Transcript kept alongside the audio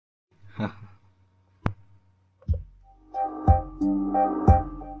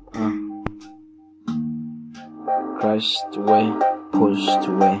Crushed away, pushed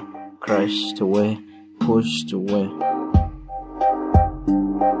away, crushed away, pushed away,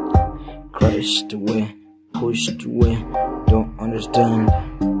 crushed away, pushed away, don't understand.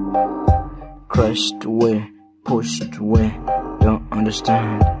 Crushed away, pushed away, don't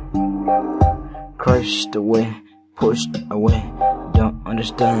understand. Crushed away, pushed away, don't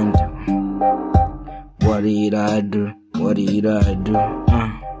understand. What did I do? What did I do?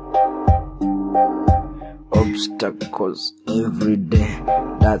 Obstacles every day,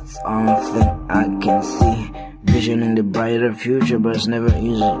 that's only thing I can see. Vision in the brighter future, but it's never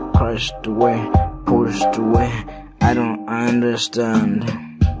easy. Crushed away, pushed away, I don't understand.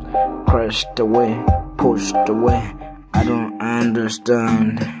 Crushed away, pushed away, I don't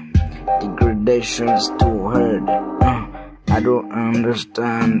understand. Degradation's too hard, I don't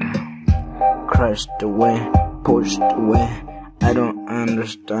understand. Crushed away, pushed away, I don't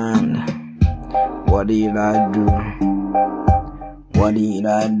understand. What did I do? What did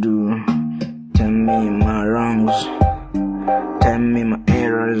I do? Tell me my wrongs, tell me my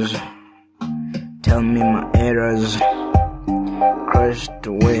errors, tell me my errors. Crushed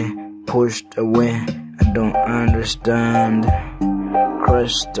away, pushed away, I don't understand.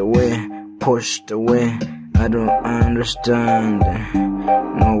 Crushed away, pushed away, I don't understand.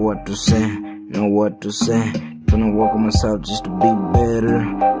 Know what to say, know what to say. Trying to work on myself just to be better,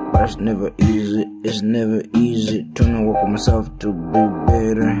 but it's never easy, it's never easy. Trying to work on myself to be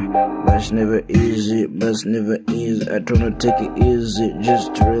better, but it's never easy, but it's never easy. I try to take it easy,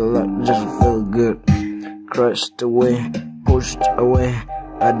 just to relax, just to feel good. Crushed away, pushed away,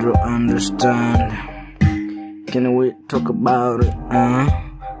 I don't understand. Can we talk about it,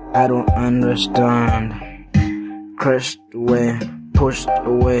 I don't understand. Crushed away, pushed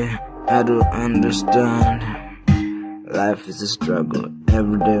away, I don't understand. Life is a struggle,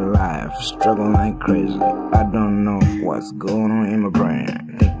 everyday life, struggling like crazy. I don't know what's going on in my brain,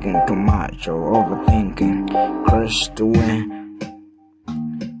 thinking too much or overthinking. Crushed away,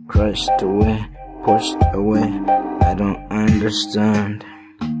 pushed away, I don't understand.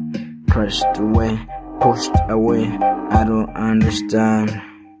 Crushed away, pushed away, I don't understand.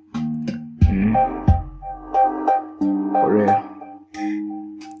 For real,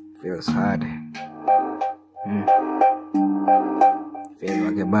 feels hard. Feels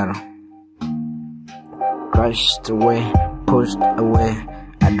like a battle. Crushed away, pushed away,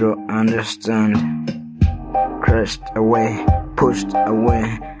 I don't understand. Crushed away, pushed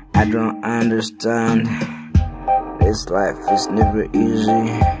away, I don't understand. This life is never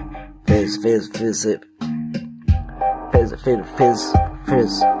easy.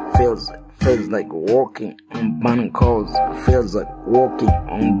 Feels like walking on burning coals. Feels like walking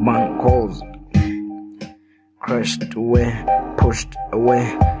on burning coals. Crushed away, pushed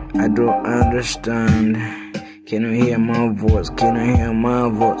away, I don't understand. Can you hear my voice? Can you hear my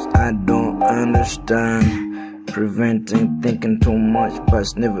voice? I don't understand. Preventing thinking too much, but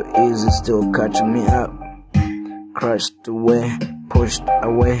it's never easy, still catching me up. Crushed away, pushed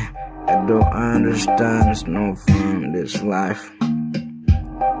away, I don't understand. It's no fun, this life.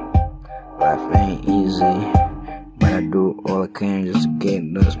 Life ain't easy, but I do all I can just to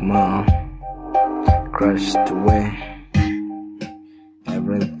get that smile. Crushed away,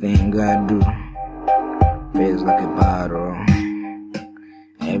 everything I do feels like a battle.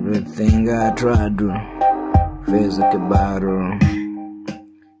 Everything I try to do feels like a battle.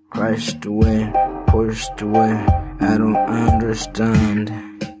 Crushed away, pushed away, I don't understand.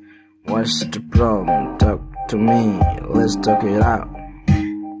 What's the problem? Talk to me, let's talk it out.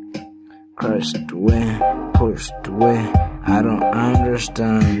 Crushed away, pushed away, I don't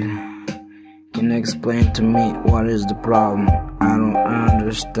understand. Can you explain to me what is the problem? I don't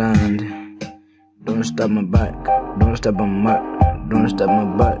understand. Don't stop my back, don't stop my back, don't stop my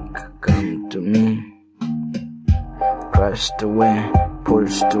back. Come to me. Crushed away,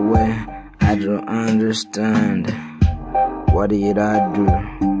 pushed away, I don't understand. What did I do?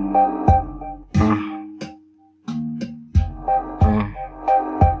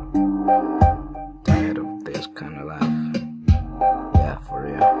 Tired of this kind of life. Yeah, for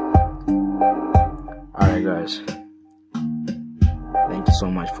real. Alright guys, thank you so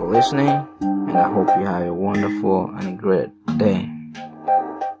much for listening, and I hope you have a wonderful and a great day.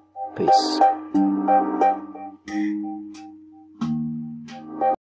 Peace.